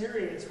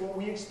experience what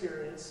we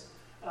experience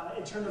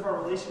in terms of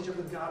our relationship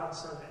with God on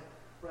Sunday.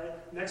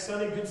 Right? Next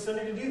Sunday, Good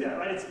Sunday to do that.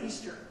 Right? It's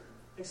Easter.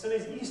 Next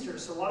Sunday's Easter,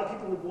 so a lot of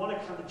people would want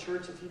to come to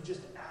church if you just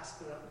asked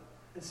them.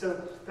 And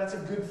so that's a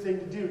good thing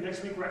to do.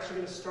 Next week, we're actually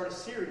going to start a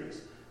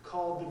series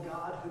called The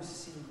God Who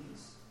Sees.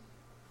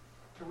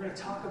 And we're going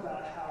to talk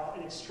about how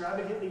an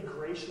extravagantly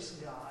gracious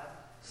God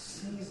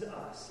sees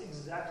us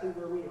exactly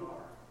where we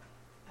are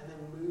and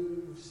then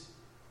moves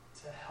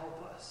to help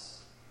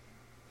us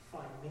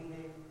find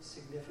meaning,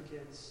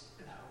 significance,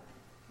 and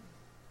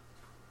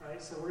hope.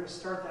 Right? So we're going to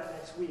start that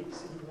next week.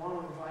 So you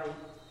want to invite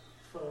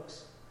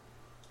folks.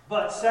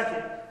 But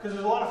second, because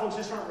there's a lot of folks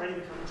just aren't ready to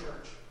come to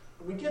church.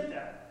 And we get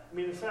that. I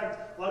mean, in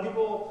fact, a lot of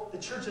people, the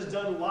church has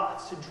done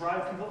lots to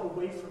drive people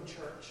away from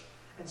church.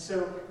 And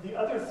so the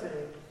other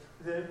thing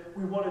that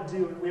we want to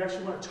do, and we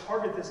actually want to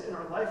target this in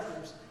our life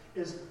groups,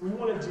 is we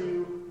want to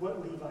do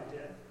what Levi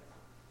did.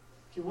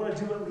 You want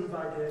to do what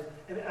Levi did,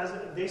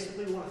 and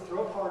basically we want to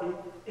throw a party,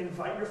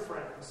 invite your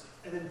friends,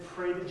 and then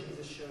pray that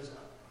Jesus shows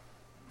up.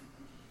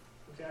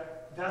 Okay?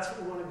 That's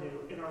what we want to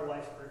do in our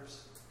life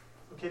groups.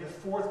 Okay, the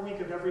fourth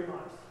week of every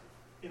month,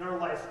 in our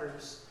life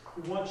groups,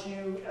 we want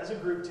you as a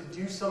group to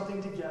do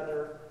something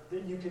together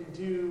that you can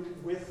do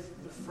with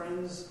the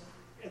friends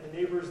and the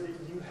neighbors that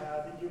you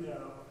have, that you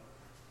know,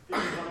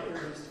 that you want to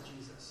introduce to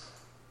Jesus.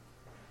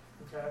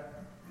 Okay?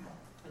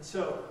 And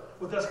so,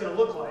 what that's going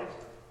to look like,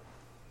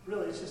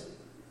 really, it's just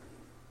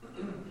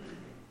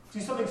do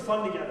something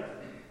fun together,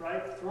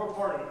 right? Throw a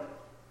party,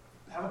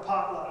 have a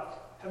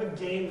potluck, have a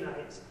game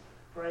night,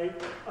 right?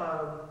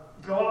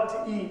 Go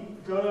out to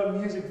eat, go to a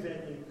music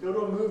venue, go to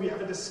a movie,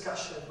 have a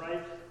discussion,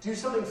 right? Do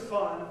something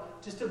fun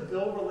just to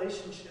build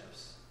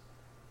relationships,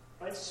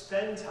 right?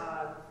 Spend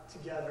time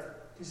together,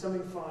 do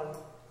something fun,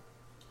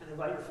 and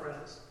invite your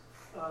friends.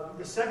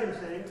 The second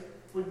thing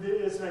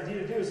it's an idea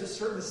to do is just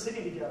serve the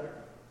city together.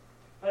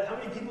 Right? How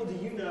many people do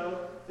you know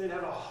that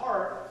have a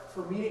heart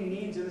for meeting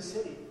needs in the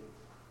city?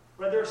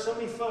 Right? There are so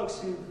many folks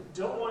who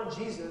don't want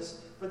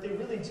Jesus, but they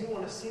really do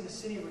want to see the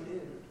city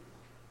renewed.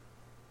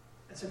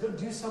 And so go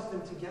do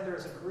something together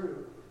as a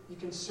group. You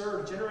can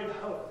serve. Generate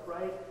Hope,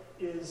 right,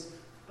 is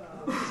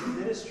a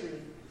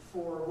ministry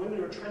for women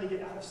who are trying to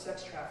get out of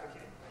sex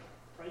trafficking.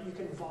 Right? You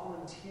can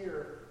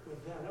volunteer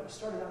with them. That was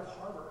started out of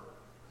Harbor.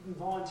 You can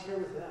volunteer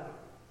with them.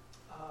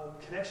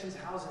 Connections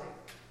Housing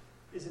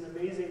is an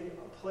amazing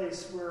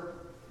place where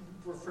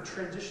for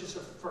transition, so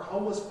for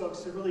homeless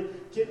folks to really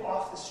get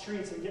off the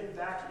streets and get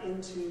back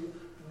into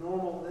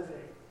normal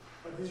living.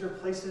 Like these are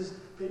places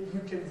that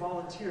you can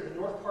volunteer. The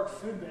North Park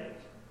Food Bank,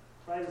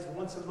 right, is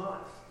once a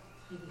month.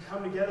 You can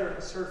come together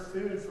and serve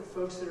food for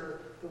folks that are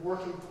the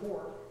working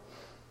poor.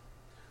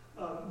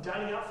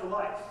 Dining Out for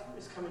Life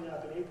is coming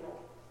up in April,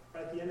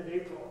 right, at the end of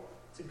April.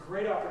 It's a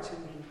great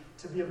opportunity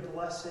to be a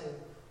blessing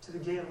to the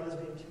gay and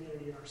lesbian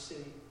community in our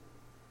city.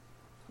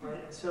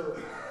 Right? And so,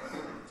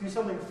 do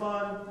something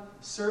fun,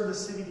 serve the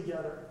city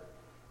together.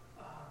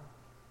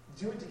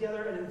 Do it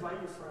together and invite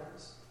your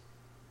friends.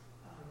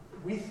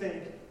 We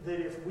think that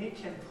if we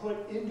can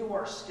put into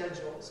our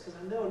schedules, because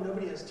I know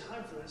nobody has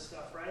time for this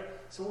stuff, right?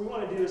 So what we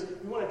want to do is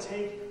we want to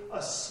take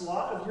a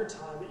slot of your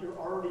time that you're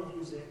already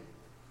using.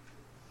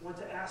 We want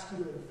to ask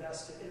you to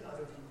invest it in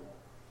other people.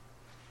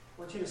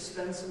 I want you to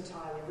spend some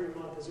time every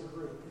month as a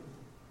group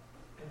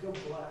and go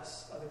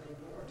bless other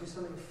people or do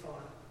something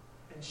fun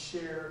and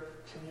share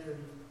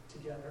community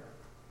together.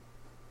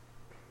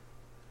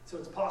 So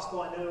it's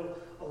possible, I know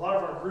a lot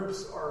of our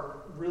groups are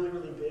really,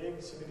 really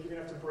big, so maybe you're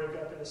going to have to break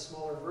up into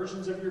smaller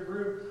versions of your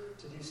group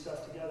to do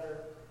stuff together.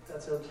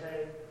 That's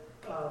okay.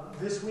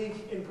 This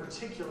week in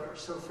particular,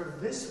 so for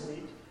this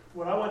week,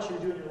 what I want you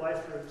to do in your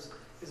life groups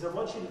is I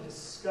want you to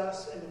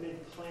discuss and to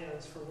make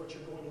plans for what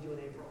you're going to do in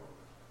April.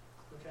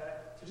 Okay?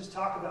 So just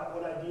talk about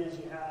what ideas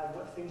you have,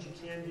 what things you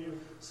can do,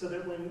 so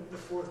that when the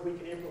fourth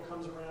week in April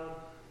comes around,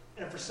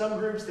 and for some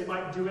groups, they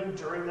might do it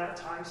during that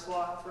time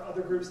slot. For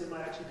other groups, they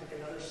might actually pick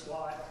another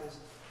slot because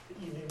the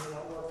evening may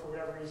not work for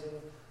whatever reason.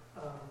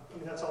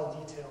 That's all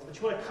details. But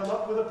you want to come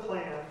up with a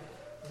plan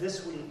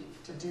this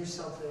week to do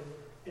something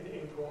in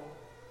April.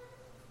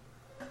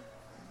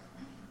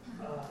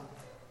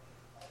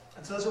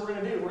 And so that's what we're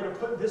going to do. We're going to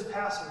put this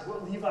passage,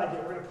 what Levi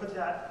did, we're going to put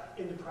that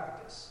into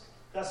practice.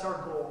 That's our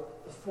goal,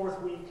 the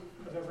fourth week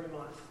of every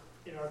month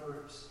in our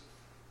groups.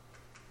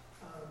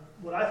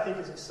 What I think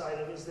is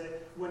exciting is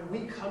that when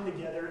we come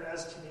together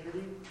as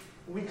community,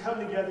 when we come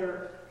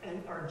together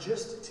and are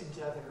just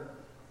together,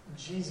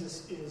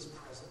 Jesus is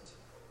present.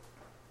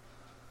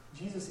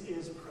 Jesus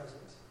is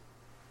present.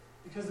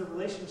 Because the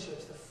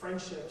relationships, the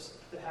friendships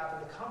that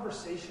happen, the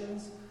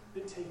conversations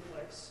that take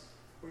place,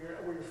 where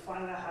you're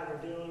finding out how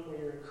you're doing, where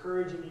you're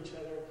encouraging each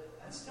other,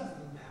 that stuff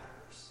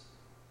matters.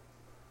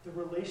 The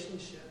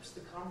relationships, the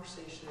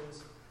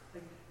conversations,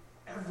 like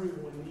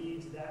everyone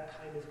needs that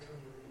kind of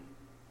community.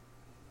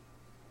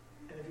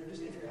 And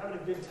if you're having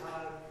a good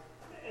time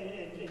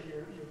and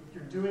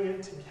you're doing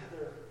it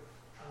together,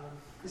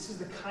 this is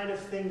the kind of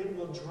thing that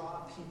will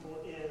draw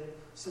people in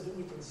so that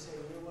we can say,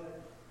 you know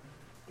what?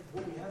 Like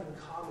what we have in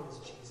common is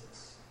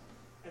Jesus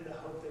and the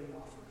hope that he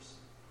offers.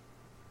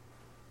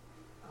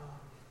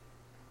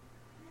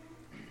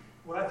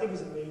 What I think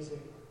is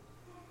amazing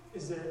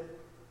is that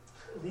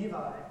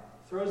Levi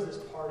throws this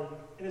party,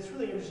 and it's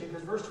really interesting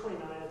because verse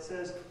 29, it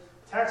says,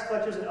 tax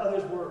collectors and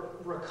others were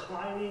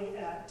reclining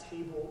at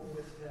table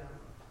with them.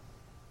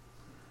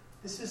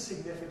 This is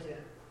significant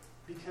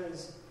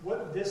because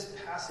what this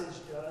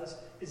passage does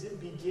is it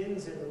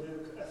begins in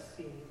Luke a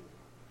theme.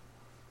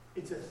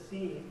 It's a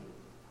theme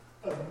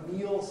of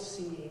meal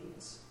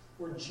scenes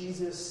where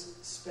Jesus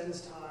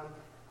spends time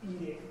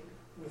eating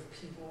with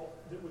people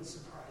that would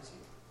surprise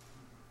you.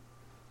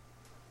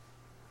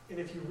 And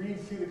if you read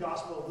through the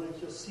Gospel of Luke,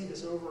 you'll see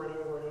this over and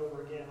over and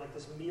over again, like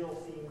this meal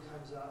theme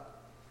comes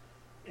up.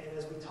 And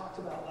as we talked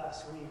about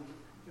last week,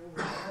 when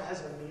God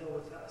has a meal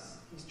with us,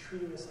 he's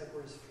treating us like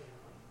we're his family.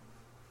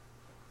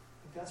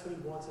 That's what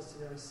he wants us to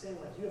know. He's saying,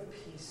 like, you have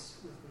peace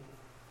with me.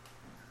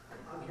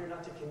 I'm here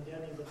not to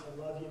condemn you, but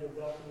to love you, to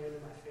welcome you into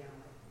my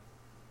family.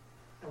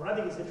 And what I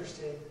think is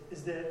interesting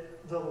is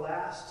that the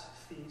last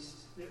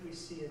feast that we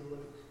see in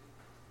Luke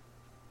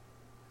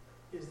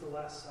is the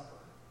Last Supper.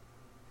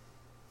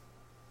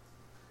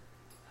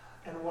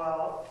 And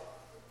while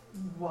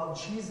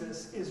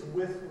Jesus is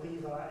with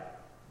Levi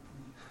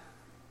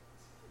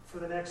for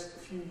the next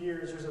few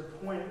years, there's a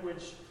point at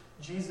which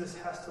Jesus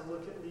has to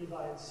look at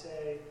Levi and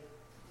say,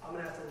 I'm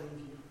going to have to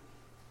leave you.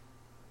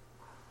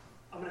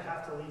 I'm going to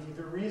have to leave you.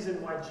 The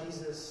reason why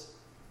Jesus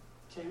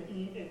can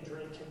eat and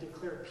drink, can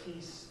declare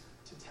peace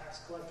to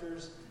tax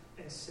collectors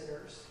and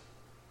sinners,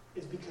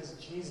 is because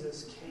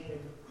Jesus came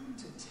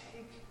to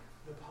take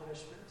the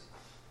punishment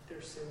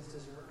their sins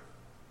deserve.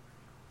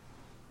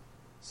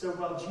 So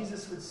while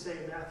Jesus would say,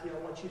 Matthew, I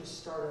want you to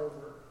start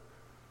over,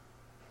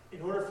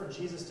 in order for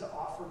Jesus to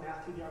offer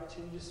Matthew the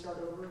opportunity to start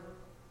over,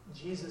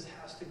 Jesus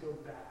has to go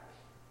back.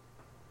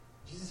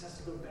 Jesus has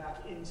to go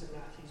back into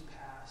Matthew's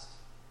past,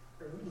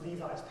 or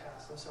Levi's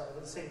past. I'm sorry,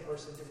 they're the same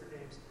person, different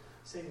names,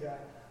 same guy.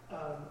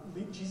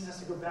 Jesus has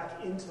to go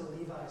back into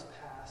Levi's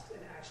past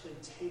and actually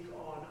take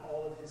on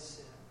all of his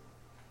sin.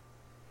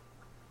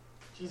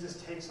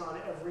 Jesus takes on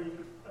every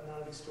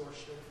amount of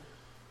extortion,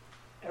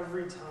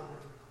 every time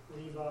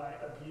Levi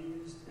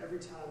abused, every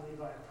time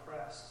Levi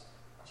oppressed.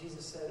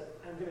 Jesus said,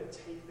 I'm going to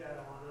take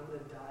that on. I'm going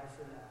to die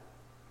for that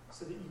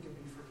so that you can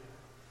be forgiven.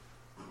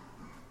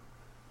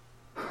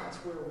 That's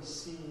where we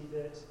see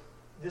that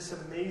this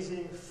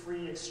amazing,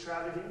 free,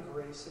 extravagant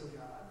grace of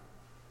God,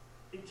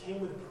 it came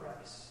with a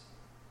price.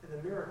 And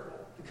the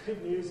miracle, the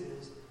good news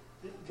is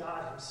that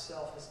God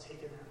himself has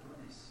taken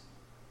that price.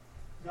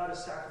 God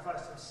has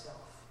sacrificed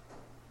himself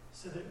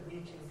so that we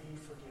can be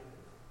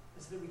forgiven,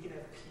 and so that we can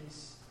have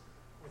peace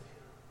with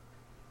him.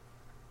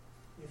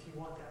 And if you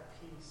want that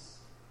peace,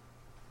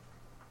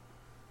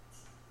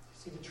 you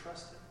just need to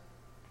trust him.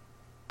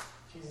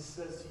 Jesus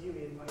says to you,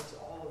 he invites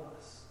all of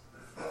us,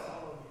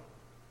 follow me.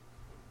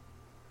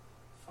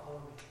 Follow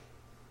me.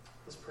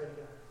 Let's pray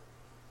together.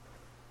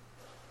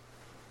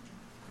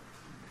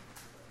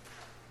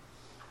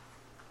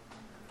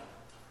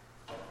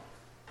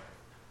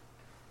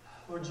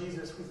 Lord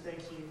Jesus, we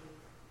thank you.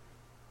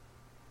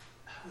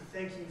 We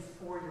thank you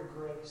for your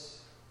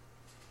grace.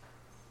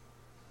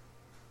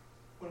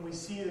 When we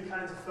see the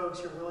kinds of folks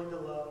you're willing to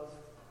love,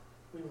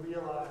 we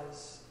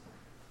realize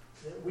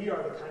that we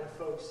are the kind of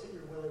folks that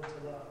you're willing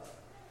to love.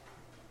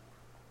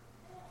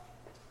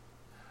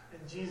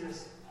 And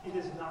Jesus, it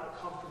is not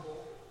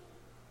comfortable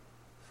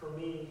for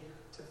me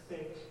to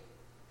think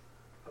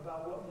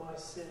about what my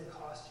sin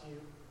cost you.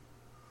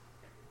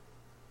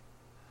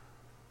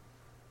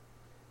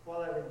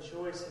 While I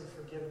rejoice in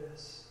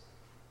forgiveness,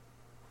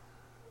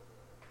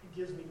 it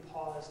gives me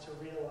pause to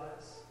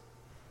realize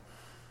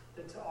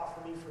that to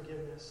offer me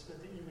forgiveness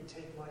meant that you would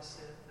take my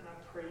sin. And I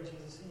pray,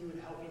 Jesus, that you would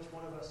help each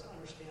one of us to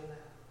understand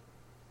that.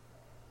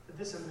 That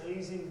this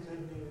amazing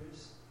good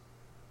news,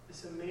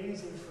 this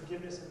amazing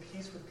forgiveness and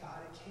peace with God,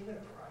 it came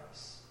at a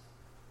price.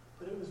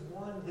 But it was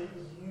one that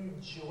you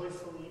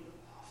joyfully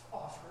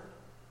offered.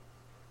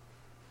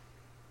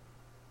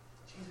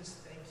 Jesus,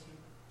 thank you.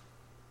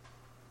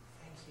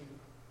 Thank you.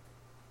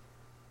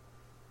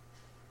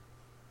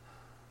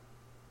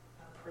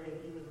 I pray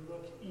that you would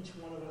look each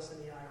one of us in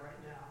the eye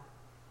right now.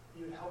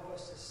 You would help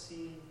us to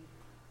see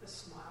the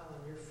smile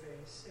on your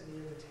face and the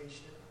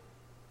invitation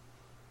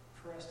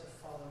for us to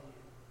follow you.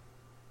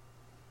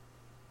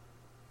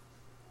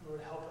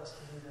 Lord, help us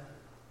to do that.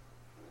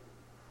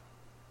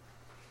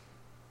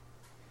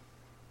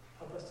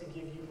 Help us to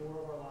give you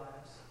more of our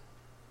lives.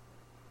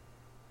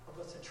 Help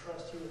us to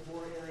trust you with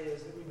more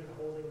areas that we've been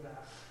holding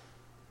back.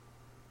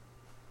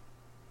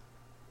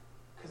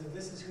 Because if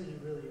this is who you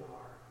really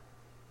are,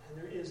 and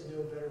there is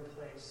no better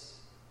place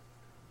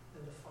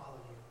than to follow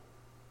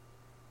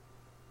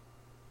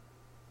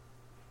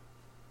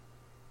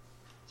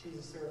you.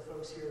 Jesus, there are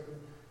folks here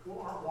who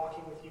aren't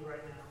walking with you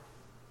right now.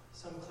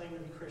 Some claim to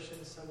be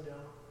Christians, some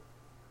don't.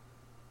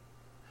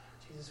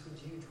 Jesus, would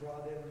you draw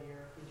them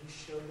near? Would you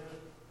show them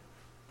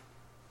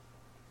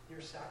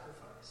your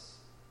sacrifice,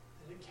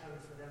 that it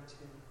counted for them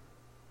too?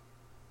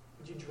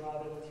 Would you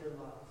draw them with your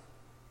love?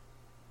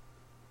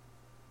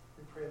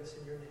 We pray this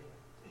in your name.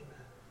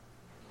 Amen.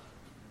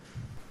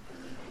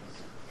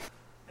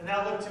 And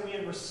now look to me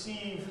and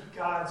receive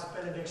God's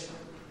benediction.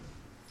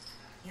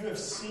 You have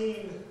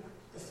seen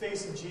the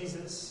face of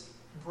Jesus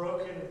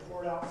broken and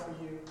poured out for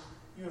you.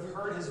 You have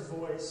heard his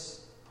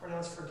voice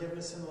pronounce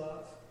forgiveness and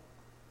love.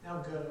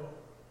 Now go.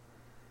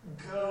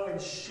 Go and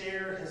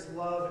share his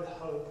love and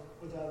hope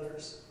with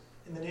others.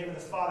 In the name of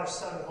the Father,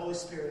 Son, and Holy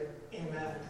Spirit, amen.